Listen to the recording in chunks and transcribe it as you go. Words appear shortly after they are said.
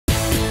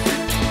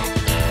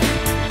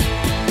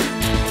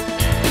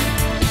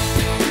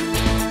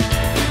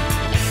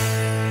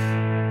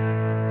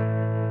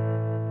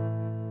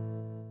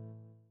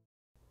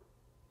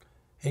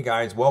Hey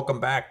guys, welcome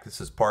back. This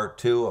is part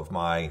 2 of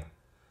my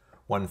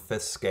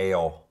 1/5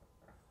 scale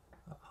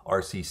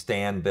RC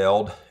stand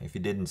build. If you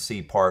didn't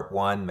see part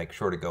 1, make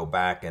sure to go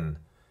back and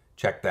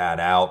check that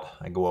out.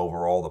 I go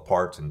over all the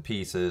parts and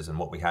pieces and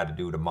what we had to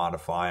do to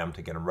modify them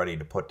to get them ready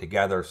to put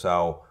together.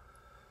 So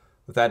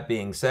with that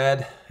being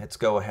said, let's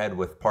go ahead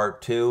with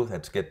part 2.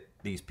 Let's get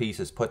these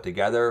pieces put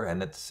together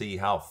and let's see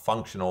how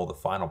functional the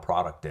final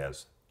product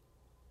is.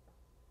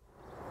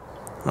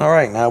 All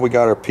right, now we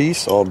got our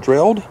piece all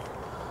drilled.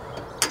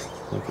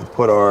 We can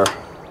put our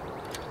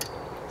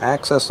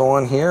access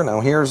on here. Now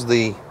here's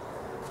the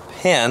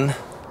pin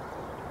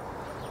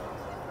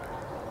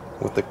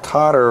with the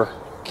cotter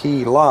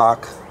key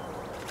lock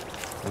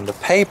and the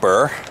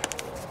paper.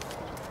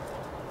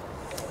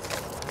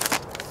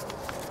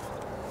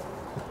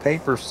 The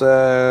paper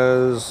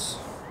says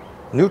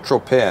neutral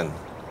pin.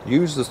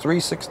 Use the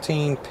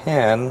 316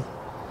 pin.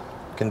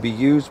 Can be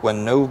used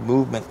when no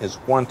movement is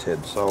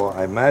wanted. So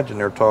I imagine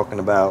they're talking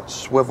about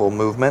swivel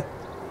movement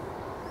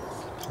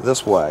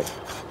this way,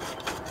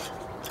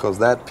 because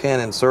that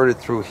pin inserted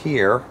through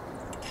here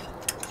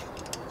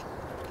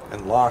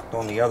and locked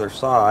on the other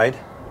side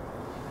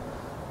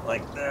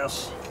like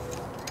this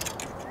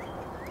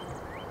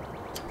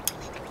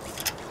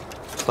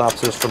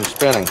stops this from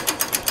spinning,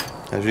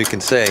 as you can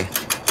see.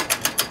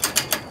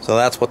 So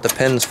that's what the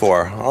pin's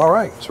for. All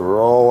right, so we're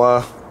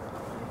all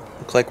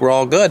looks like we're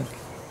all good.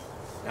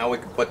 Now we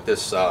can put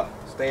this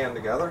stand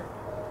together.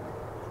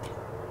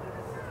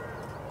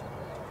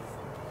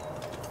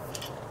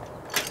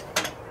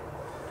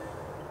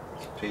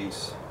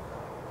 Piece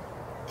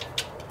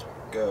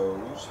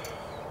goes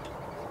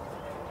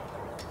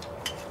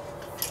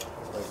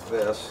like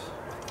this,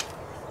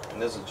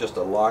 and this is just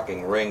a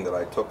locking ring that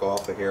I took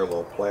off of here, a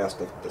little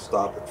plastic to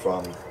stop it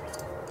from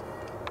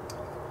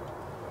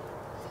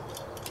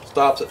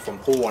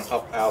pulling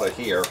up out of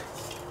here.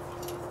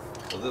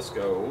 So this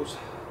goes,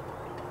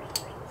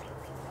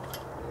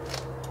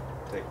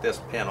 take this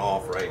pin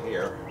off right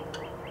here.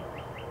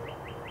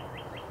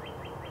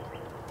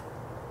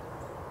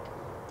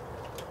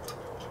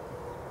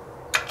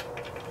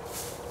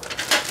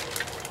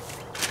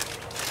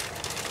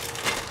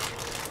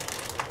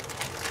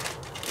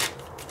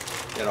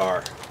 Get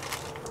our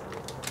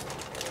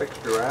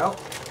fixture out.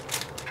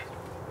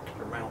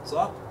 It mounts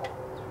up.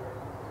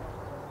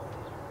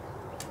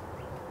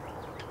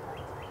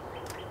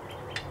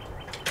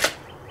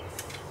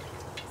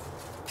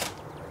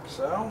 Like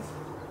so.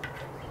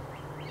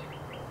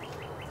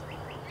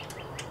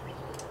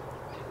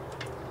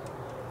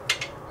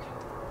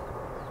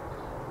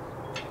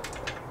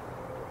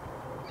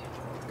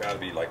 Got to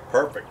be like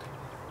perfect.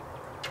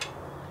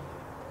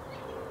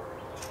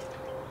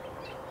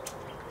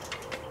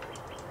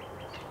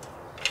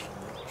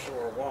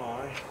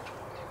 Why?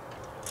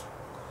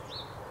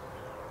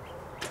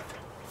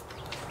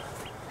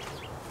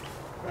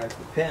 Guys,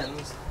 the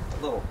pin's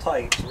a little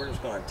tight, so we're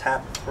just going to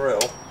tap it through.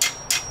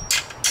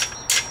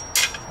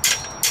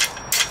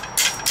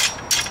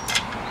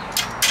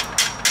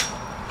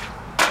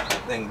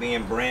 That thing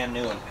being brand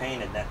new and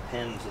painted, that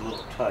pin's a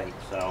little tight,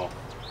 so,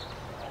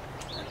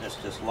 and this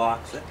just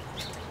locks it.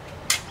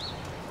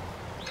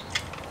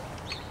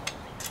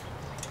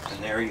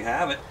 And there you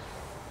have it.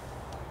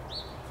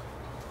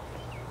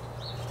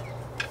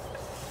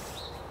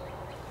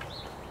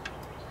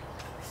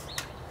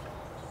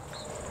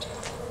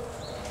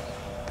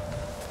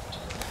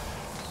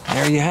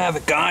 There you have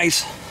it,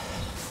 guys.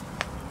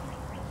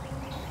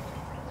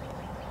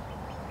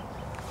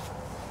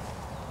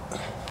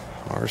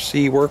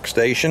 RC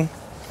workstation,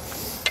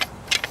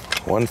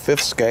 1/5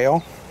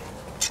 scale,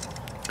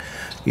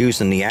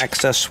 using the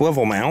Access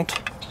swivel mount.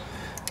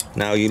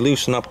 Now you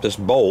loosen up this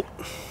bolt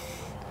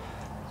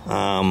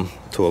to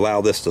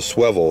allow this to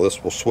swivel.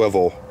 This will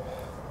swivel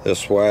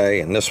this way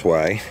and this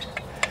way,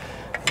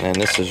 and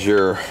this is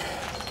your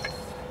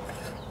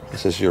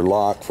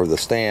lock for the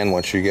stand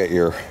once you get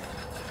your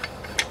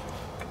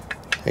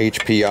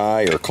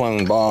HPI or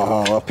clone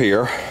Baja up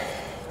here.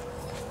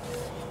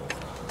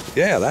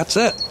 Yeah, that's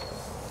it.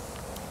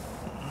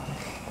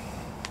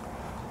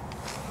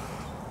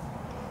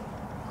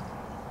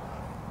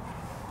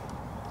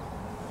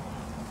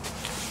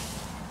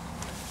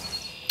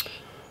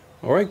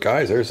 All right,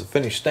 guys, there's the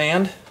finished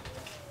stand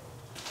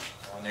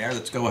on there.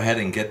 Let's go ahead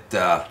and get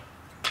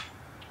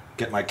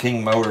my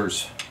King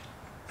Motors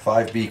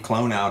 5B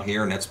clone out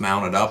here, and it's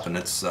mounted up, and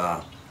let's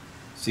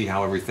see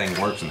how everything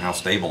works and how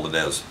stable it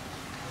is.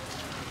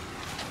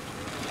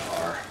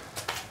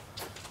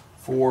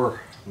 4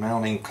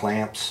 mounting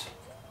clamps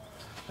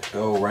that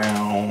go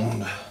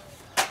around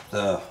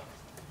the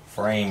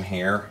frame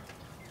here,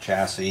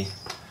 chassis,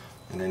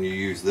 and then you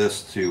use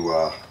this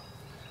to,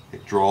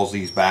 it draws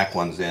these back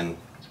ones in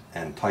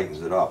and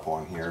tightens it up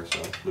on here.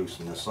 So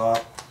loosen this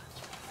up,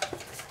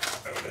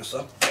 throw this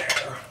up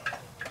there.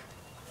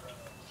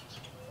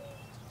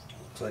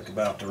 Looks like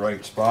about the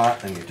right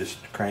spot, and you just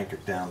crank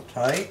it down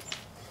tight.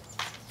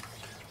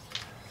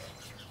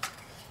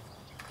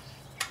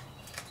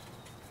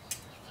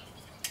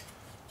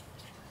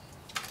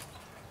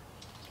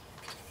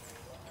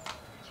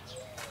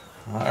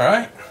 All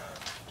right,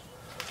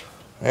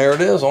 there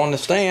it is on the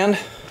stand.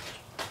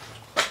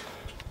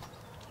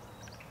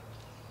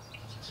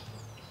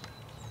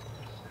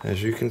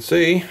 As you can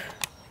see,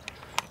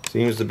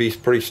 seems to be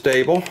pretty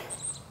stable.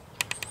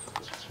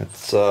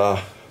 Let's go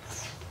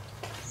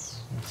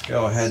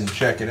ahead and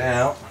check it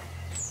out.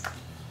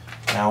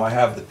 Now I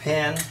have the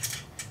pin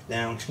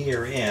down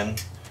here in,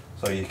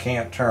 so you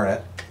can't turn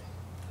it.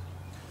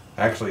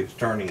 Actually, it's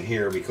turning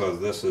here because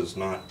this is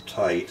not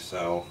tight,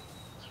 so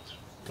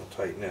I'll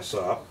tighten this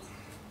up.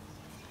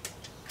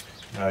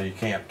 Now you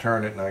can't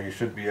turn it. Now you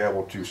should be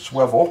able to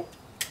swivel.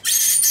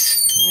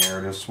 And there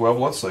it is,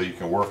 swivel it so you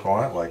can work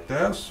on it like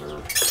this,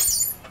 or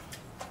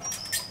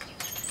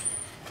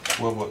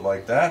swivel it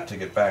like that to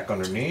get back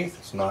underneath.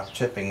 It's not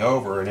tipping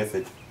over, and if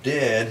it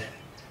did,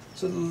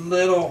 it's a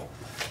little,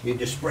 you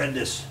just spread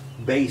this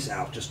base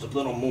out just a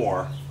little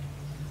more.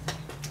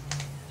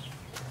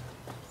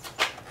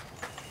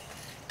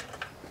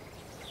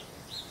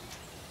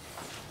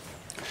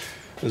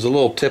 It was a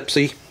little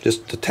tipsy,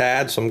 just a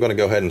tad, so I'm going to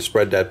go ahead and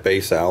spread that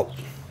base out.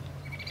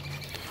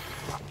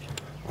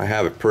 I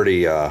have it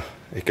pretty,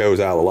 it goes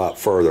out a lot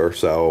further,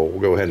 so we'll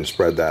go ahead and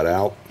spread that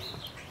out.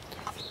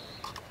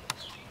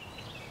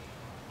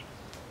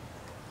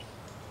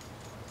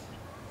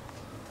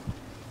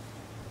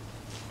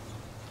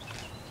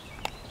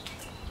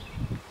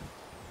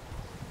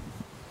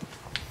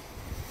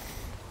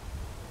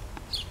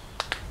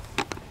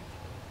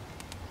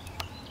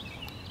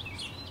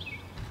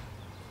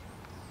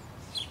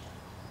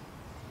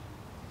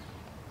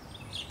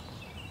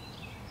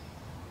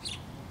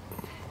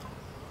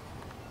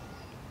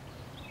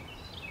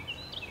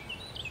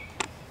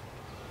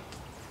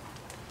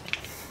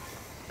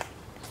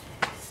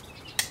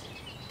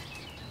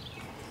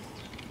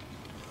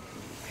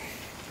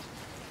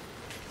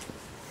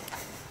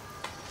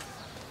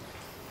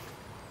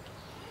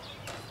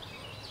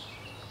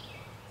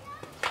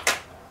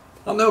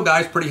 I know,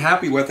 guys, pretty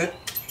happy with it.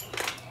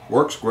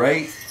 Works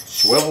great.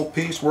 Swivel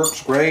piece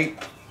works great.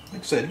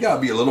 Like I said, you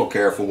gotta be a little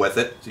careful with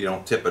it so you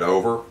don't tip it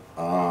over.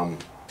 I'm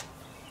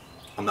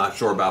not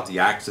sure about the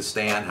axis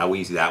stand, how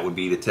easy that would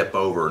be to tip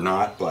over or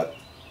not, but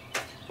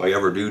if I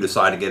ever do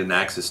decide to get an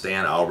axis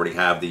stand, I already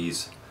have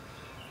these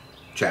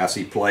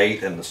chassis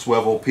plate and the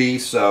swivel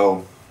piece,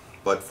 so,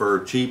 but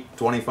for cheap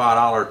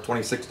 $25,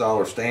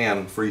 $26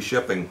 stand, free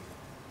shipping,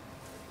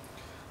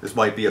 this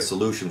might be a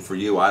solution for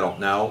you. I don't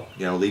know.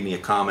 You know, leave me a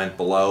comment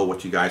below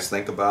what you guys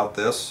think about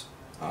this.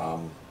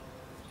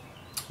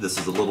 This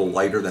is a little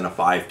lighter than a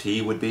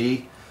 5T would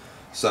be,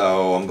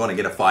 so I'm going to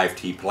get a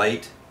 5T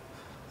plate,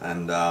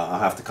 and I'll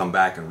have to come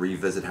back and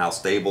revisit how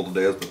stable it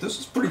is. But this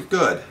is pretty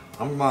good.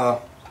 I'm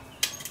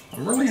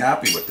really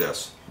happy with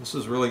this. This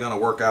is really going to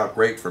work out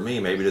great for me.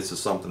 Maybe this is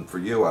something for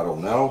you. I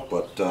don't know,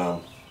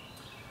 but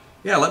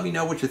yeah, let me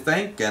know what you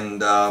think.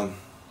 And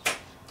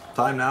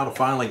time now to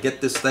finally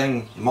get this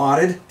thing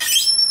modded.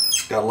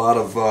 Got a lot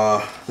of,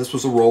 this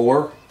was a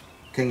roller,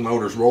 King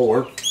Motors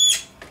roller.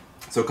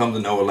 So it comes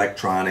with no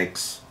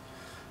electronics,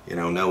 you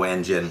know, no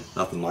engine,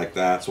 nothing like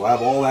that. So I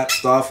have all that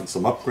stuff and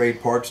some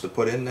upgrade parts to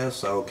put in this.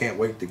 So can't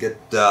wait to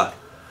get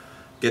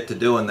to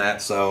doing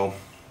that. So,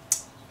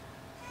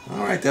 all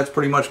right, that's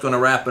pretty much going to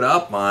wrap it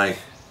up. My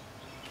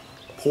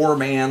poor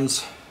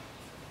man's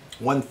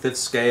 1/5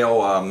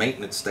 scale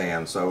maintenance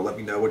stand. So let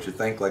me know what you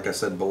think, like I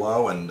said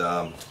below, and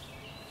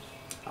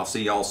I'll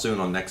see y'all soon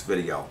on the next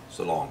video.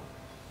 So long.